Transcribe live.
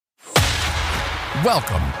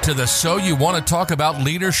Welcome to the So You Want to Talk About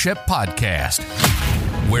Leadership podcast,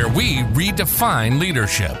 where we redefine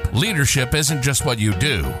leadership. Leadership isn't just what you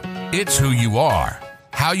do, it's who you are,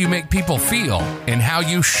 how you make people feel, and how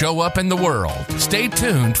you show up in the world. Stay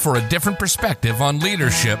tuned for a different perspective on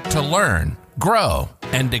leadership to learn, grow,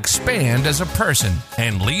 and expand as a person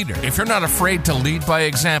and leader. If you're not afraid to lead by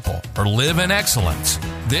example or live in excellence,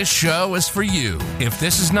 this show is for you. If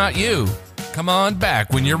this is not you, come on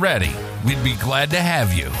back when you're ready. We'd be glad to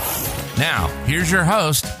have you. Now, here's your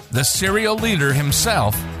host, the serial leader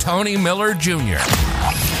himself, Tony Miller Jr.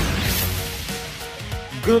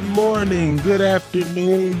 Good morning, good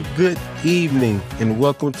afternoon, good evening, and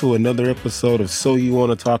welcome to another episode of So You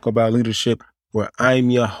Want to Talk About Leadership, where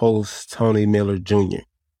I'm your host, Tony Miller Jr.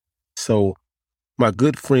 So, my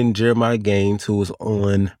good friend Jeremiah Gaines, who was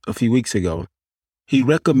on a few weeks ago, he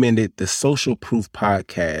recommended the Social Proof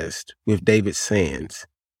podcast with David Sands.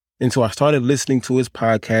 And so I started listening to his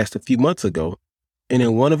podcast a few months ago. And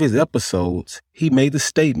in one of his episodes, he made the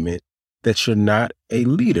statement that you're not a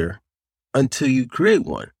leader until you create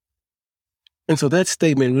one. And so that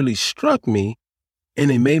statement really struck me,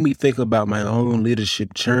 and it made me think about my own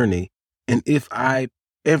leadership journey and if I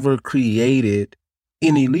ever created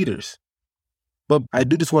any leaders. But I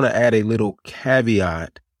do just want to add a little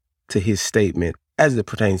caveat to his statement, as it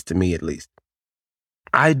pertains to me at least.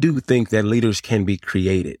 I do think that leaders can be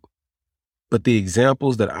created, but the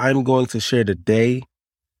examples that I'm going to share today,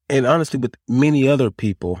 and honestly with many other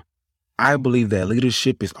people, I believe that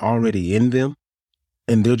leadership is already in them,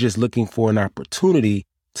 and they're just looking for an opportunity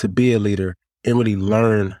to be a leader and really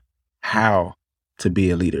learn how to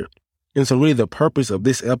be a leader. And so really the purpose of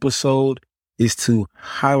this episode is to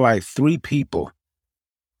highlight 3 people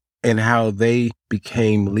and how they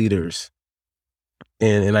became leaders.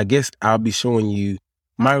 And I guess I'll be showing you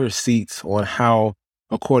my receipts on how,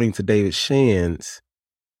 according to David Sands,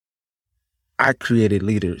 I created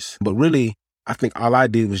leaders. But really, I think all I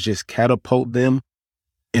did was just catapult them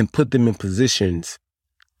and put them in positions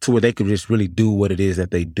to where they could just really do what it is that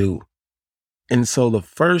they do. And so the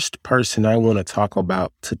first person I want to talk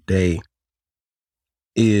about today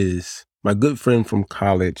is my good friend from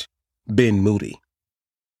college, Ben Moody.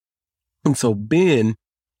 And so Ben,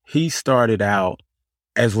 he started out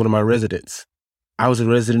as one of my residents. I was a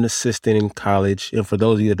resident assistant in college. And for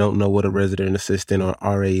those of you that don't know what a resident assistant or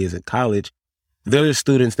RA is in college, they're the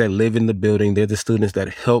students that live in the building. They're the students that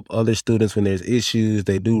help other students when there's issues.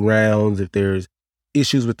 They do rounds. If there's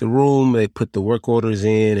issues with the room, they put the work orders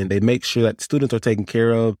in and they make sure that students are taken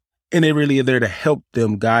care of. And they really are there to help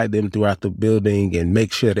them, guide them throughout the building and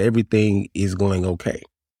make sure that everything is going okay.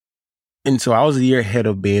 And so I was a year ahead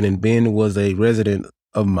of Ben, and Ben was a resident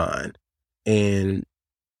of mine. And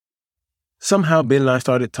somehow Ben and I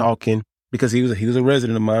started talking because he was a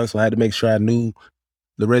resident of mine, so I had to make sure I knew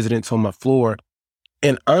the residents on my floor.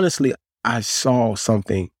 And honestly, I saw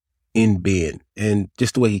something in Ben and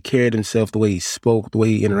just the way he carried himself, the way he spoke, the way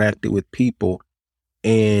he interacted with people.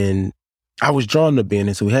 And I was drawn to Ben.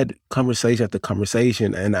 And so we had conversation after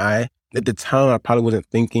conversation. And at the time, I probably wasn't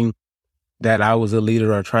thinking that I was a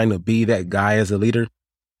leader or trying to be that guy as a leader,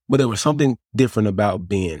 but there was something different about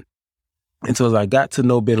Ben. And so as I got to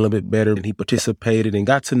know Ben a little bit better, and he participated and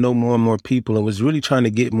got to know more and more people and was really trying to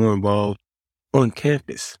get more involved on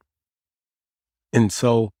campus. And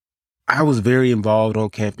so I was very involved on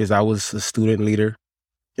campus. I was a student leader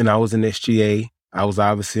and I was an SGA. I was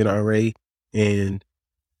obviously an RA, and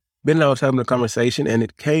Ben and I was having a conversation, and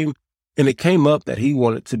it came up that he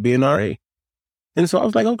wanted to be an RA. And so I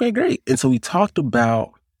was like, okay, great. And so we talked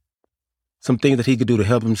about some things that he could do to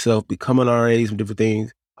help himself become an RA, some different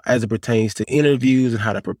things as it pertains to interviews and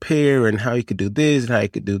how to prepare and how he could do this and how he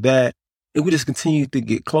could do that. And we just continued to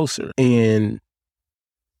get closer. And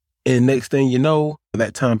next thing you know,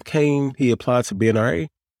 that time came, he applied to be an RA,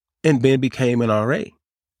 and Ben became an RA.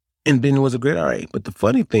 And Ben was a great RA. But the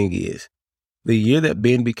funny thing is, the year that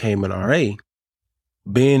Ben became an RA,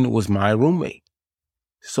 Ben was my roommate.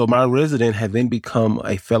 So my resident had then become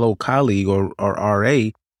a fellow colleague or RA,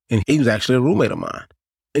 and he was actually a roommate of mine.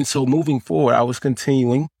 And so moving forward, I was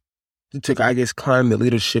continuing to, climb the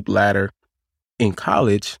leadership ladder in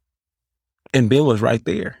college, and Ben was right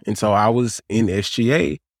there. And so I was in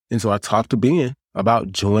SGA. And so I talked to Ben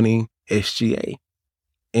about joining SGA.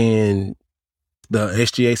 And the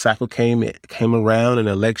SGA cycle came around in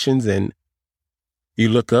elections, and you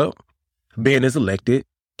look up, Ben is elected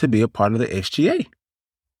to be a part of the SGA.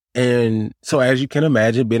 And so as you can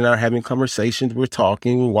imagine, Ben and I are having conversations, we're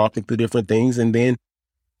talking, we're walking through different things. And then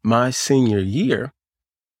my senior year,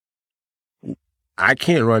 I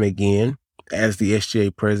can't run again. as the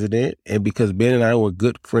SGA president. And because Ben and I were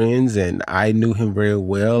good friends and I knew him very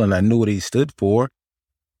well and I knew what he stood for,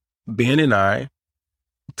 Ben and I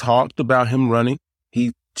talked about him running.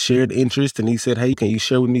 He shared interest and he said, hey, can you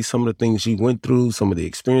share with me some of the things you went through, some of the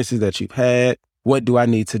experiences that you've had? What do I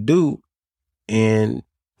need to do? And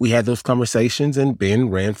we had those conversations and Ben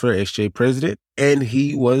ran for SGA president and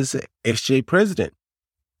he was SGA president.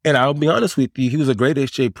 And I'll be honest with you, he was a great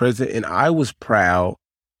SGA president and I was proud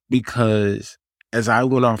because as I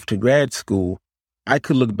went off to grad school, I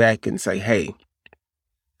could look back and say, hey,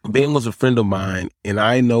 Ben was a friend of mine. And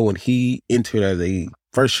I know when he entered as a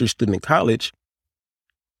first-year student in college,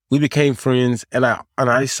 we became friends and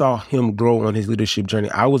I saw him grow on his leadership journey.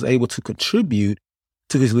 I was able to contribute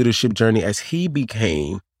to his leadership journey as he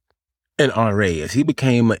became an RA, as he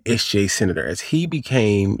became an SGA senator, as he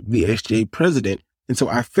became the SGA president. And so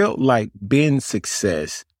I felt like Ben's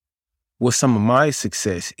success was some of my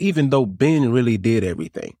success, even though Ben really did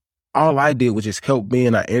everything. All I did was just help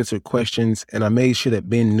Ben. I answered questions and I made sure that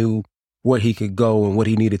Ben knew where he could go and what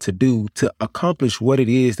he needed to do to accomplish what it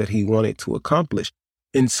is that he wanted to accomplish.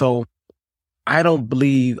 And so I don't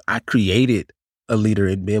believe I created a leader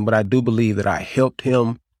in Ben, but I do believe that I helped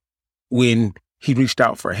him when he reached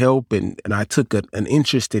out for help and I took an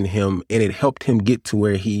interest in him and it helped him get to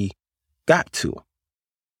where he got to.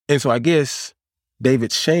 And so I guess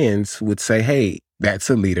David Shands would say, hey, that's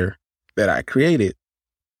a leader that I created.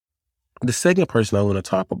 The second person I want to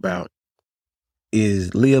talk about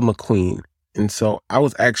is Leah McQueen. And so I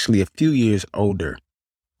was actually a few years older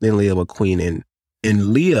than Leah McQueen. And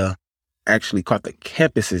Leah actually caught the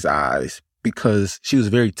campus's eyes because she was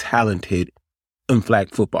very talented in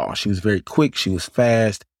flag football. She was very quick, she was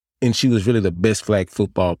fast, and she was really the best flag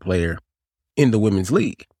football player in the women's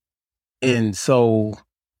league. And so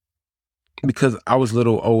because I was a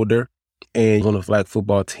little older and on the flag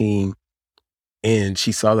football team, and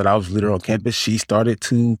she saw that I was leader on campus, she started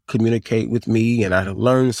to communicate with me and I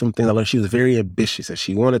learned some things. I learned she was very ambitious and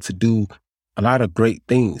she wanted to do a lot of great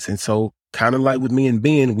things. And so kind of like with me and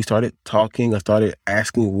Ben, we started talking. I started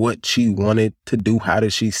asking what she wanted to do. How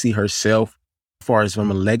did she see herself as far as from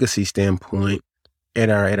a legacy standpoint at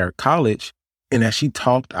our college? And as she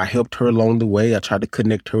talked, I helped her along the way. I tried to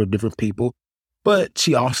connect her with different people. But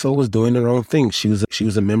she also was doing her own thing. She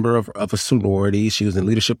was a member of a sorority. She was in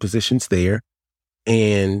leadership positions there.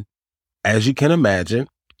 And as you can imagine,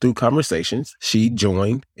 through conversations, she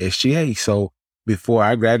joined SGA. So before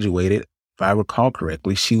I graduated, if I recall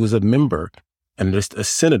correctly, she was a member and just a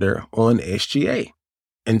senator on SGA.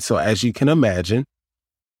 And so as you can imagine,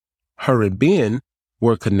 her and Ben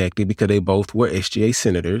were connected because they both were SGA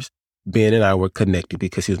senators. Ben and I were connected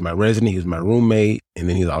because he was my resident, he was my roommate, and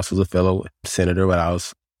then he also was a fellow senator when I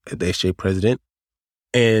was the SGA president.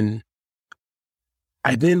 And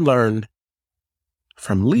I then learned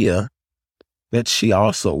from Leah that she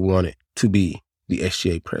also wanted to be the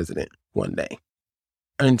SGA president one day.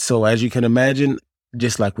 And so as you can imagine,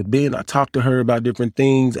 just like with Ben, I talked to her about different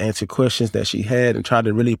things, answered questions that she had, and tried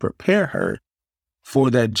to really prepare her for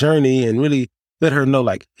that journey and really let her know,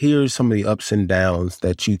 like, here's some of the ups and downs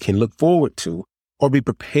that you can look forward to or be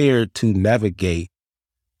prepared to navigate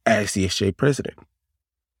as the SGA president.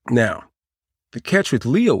 Now, the catch with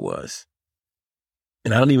Leah was,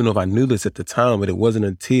 and I don't even know if I knew this at the time, but it wasn't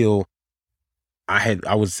until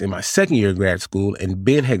I was in my second year of grad school and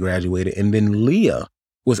Ben had graduated, and then Leah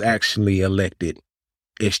was actually elected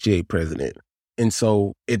SGA president. And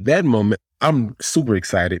so at that moment, I'm super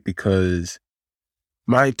excited because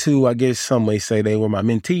my two, I guess some may say they were my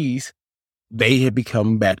mentees, they had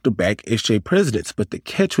become back-to-back SGA presidents. But the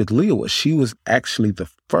catch with Leah was she was actually the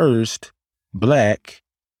first Black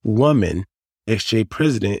woman SGA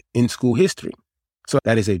president in school history. So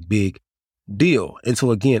that is a big deal. And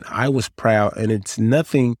so again, I was proud, and it's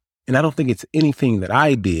nothing, and I don't think it's anything that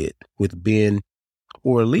I did with Ben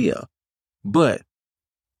or Leah, but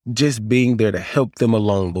just being there to help them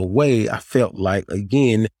along the way, I felt like,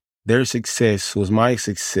 again, their success was my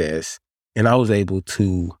success, and I was able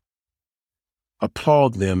to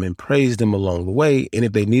applaud them and praise them along the way. And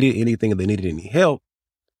if they needed anything, if they needed any help,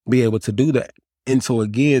 be able to do that. And so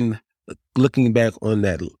again, looking back on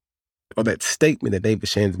that, or that statement that David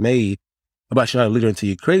Shands made about you're not a leader until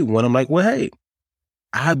you create one, I'm like, well, hey,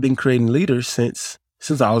 I've been creating leaders since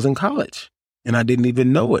I was in college, and I didn't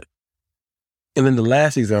even know it. And then the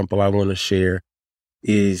last example I want to share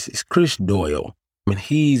is Chris Doyle. I mean,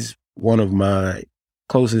 he's one of my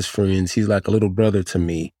closest friends. He's like a little brother to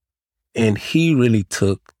me. And he really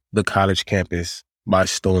took the college campus by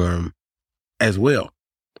storm as well.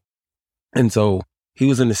 And so he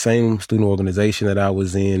was in the same student organization that I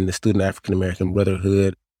was in, the Student African American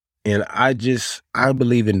Brotherhood. And I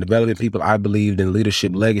believe in developing people. I believed in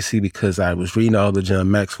leadership legacy because I was reading all the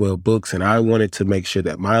John Maxwell books, and I wanted to make sure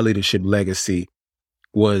that my leadership legacy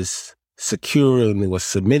was secure and it was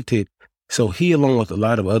cemented. So he, along with a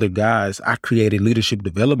lot of other guys, I created leadership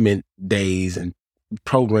development days and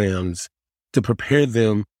programs to prepare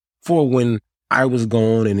them for when I was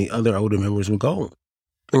gone and the other older members were gone.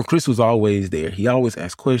 And Chris was always there. He always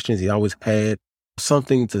asked questions. He always had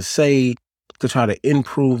something to say to try to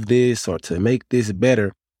improve this or to make this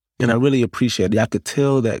better. And I really appreciate it. I could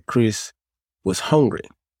tell that Chris was hungry.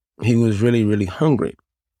 He was really, really hungry.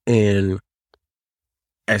 And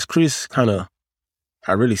as Chris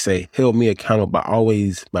I really say, held me accountable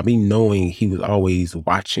by me knowing he was always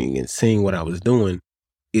watching and seeing what I was doing,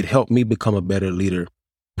 it helped me become a better leader,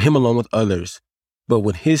 him along with others. But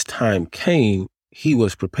when his time came, he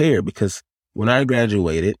was prepared, because when I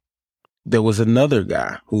graduated, there was another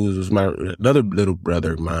guy who was another little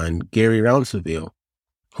brother of mine, Gary Rounceville,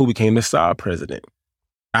 who became the SAB president.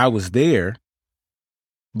 I was there,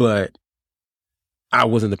 but I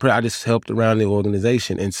wasn't the president. I just helped around the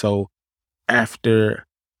organization. And so after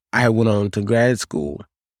I went on to grad school,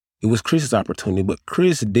 it was Chris's opportunity. But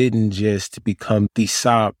Chris didn't just become the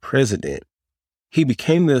SAB president. He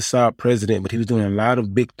became the SAB president, but he was doing a lot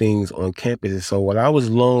of big things on campus. And so while I was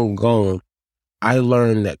long gone, I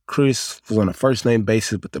learned that Chris was on a first-name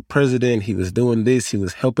basis with the president. He was doing this. He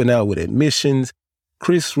was helping out with admissions.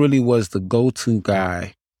 Chris really was the go-to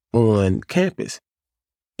guy on campus.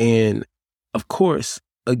 And of course,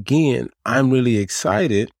 again, I'm really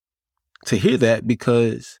excited to hear that,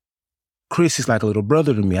 because Chris is like a little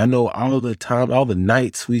brother to me. I know all the time, all the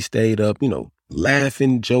nights we stayed up,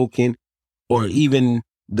 laughing, joking, or even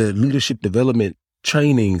the leadership development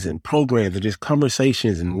trainings and programs and just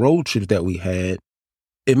conversations and road trips that we had.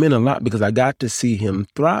 It meant a lot because I got to see him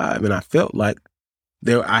thrive, and I felt like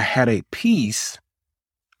I had a piece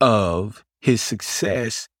of his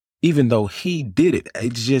success, even though he did it.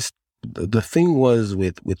 It's just, the thing was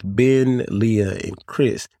with Ben, Leah, and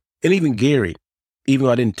Chris, and even Gary, even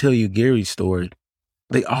though I didn't tell you Gary's story,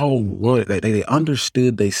 they all wanted that. They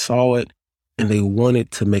understood, they saw it, and they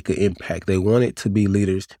wanted to make an impact. They wanted to be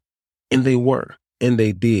leaders, and they were, and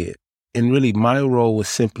they did. And really, my role was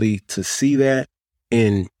simply to see that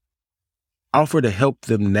and offer to help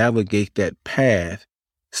them navigate that path,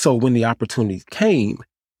 so when the opportunity came,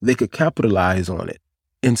 they could capitalize on it.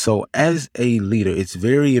 And so as a leader, it's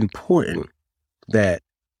very important that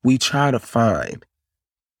we try to find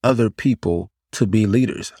other people to be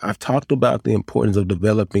leaders. I've talked about the importance of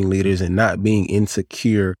developing leaders and not being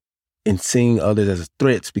insecure and seeing others as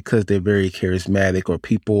threats because they're very charismatic or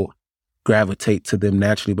people gravitate to them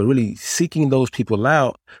naturally, but really seeking those people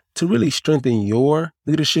out to really strengthen your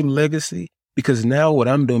leadership legacy. Because now what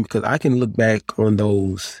I'm doing, because I can look back on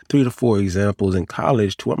those 3 to 4 examples in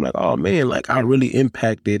college to where I'm like, oh man, like I really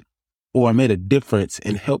impacted or I made a difference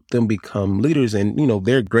and helped them become leaders. And,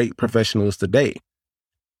 they're great professionals today.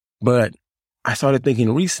 But I started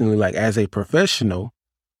thinking recently, like as a professional,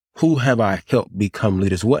 who have I helped become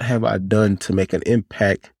leaders? What have I done to make an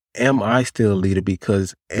impact? Am I still a leader?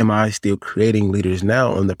 Because am I still creating leaders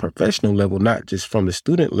now on the professional level, not just from the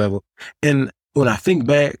student level? And when I think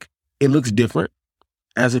back, it looks different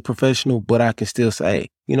as a professional, but I can still say,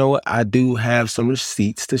 you know what? I do have some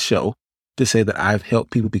receipts to show to say that I've helped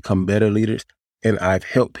people become better leaders, and I've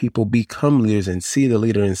helped people become leaders and see the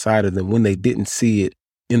leader inside of them when they didn't see it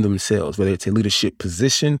in themselves, whether it's a leadership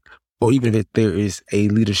position or even if there is a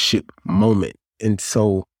leadership moment. And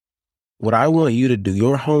so what I want you to do,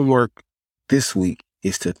 your homework this week,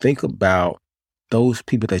 is to think about those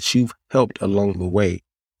people that you've helped along the way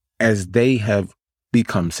as they have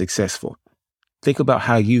become successful. Think about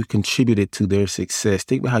how you contributed to their success.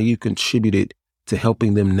 Think about how you contributed to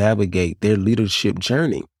helping them navigate their leadership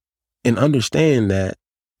journey, and understand that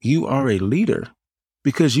you are a leader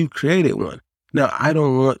because you created one. Now, I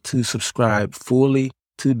don't want to subscribe fully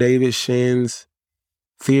to David Shen's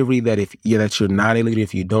theory that you're not a leader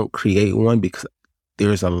if you don't create one, because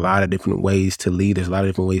there's a lot of different ways to lead. There's a lot of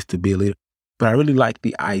different ways to be a leader. But I really like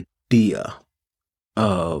the idea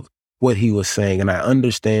of what he was saying. And I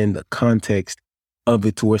understand the context of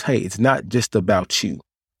it towards, hey, it's not just about you.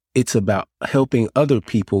 It's about helping other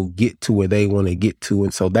people get to where they want to get to.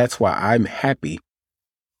 And so that's why I'm happy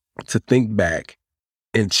to think back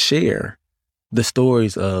and share the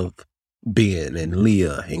stories of Ben and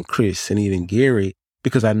Leah and Chris and even Gary,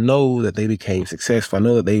 because I know that they became successful. I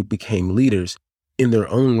know that they became leaders in their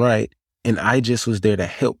own right. And I just was there to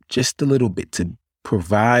help just a little bit, to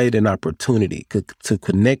provide an opportunity to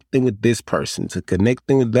connect them with this person, to connect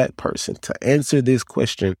them with that person, to answer this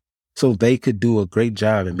question so they could do a great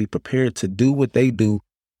job and be prepared to do what they do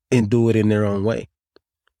and do it in their own way.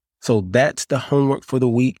 So that's the homework for the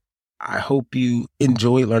week. I hope you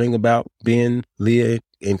enjoyed learning about Ben, Leah,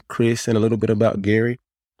 and Chris and a little bit about Gary.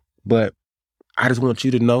 But I just want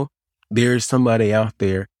you to know there's somebody out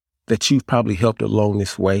there that you've probably helped along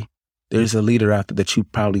this way. There's a leader out there that you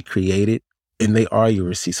probably created, and they are your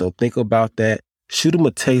receipt. So think about that. Shoot them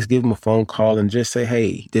a text, give them a phone call, and just say,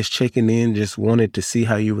 hey, just checking in, just wanted to see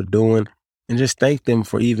how you were doing, and just thank them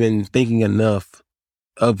for even thinking enough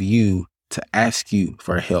of you to ask you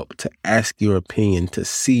for help, to ask your opinion, to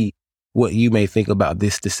see what you may think about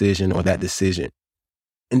this decision or that decision,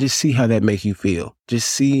 and just see how that makes you feel. Just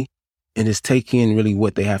see and just take in really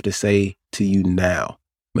what they have to say to you now.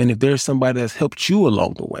 And if there's somebody that's helped you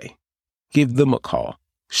along the way, give them a call.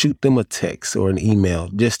 Shoot them a text or an email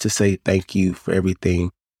just to say thank you for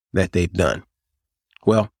everything that they've done.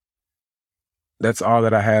 Well, that's all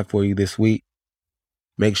that I have for you this week.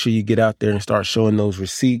 Make sure you get out there and start showing those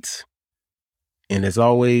receipts. And as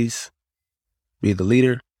always, be the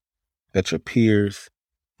leader that your peers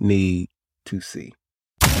need to see.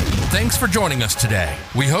 Thanks for joining us today.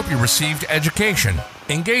 We hope you received education,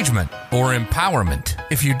 engagement, or empowerment.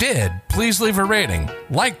 If you did, please leave a rating,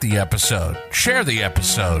 like the episode, share the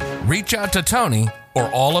episode, reach out to Tony, or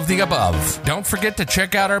all of the above. Don't forget to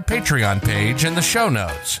check out our Patreon page in the show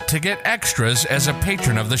notes to get extras as a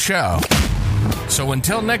patron of the show. So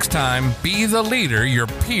until next time, be the leader your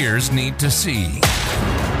peers need to see.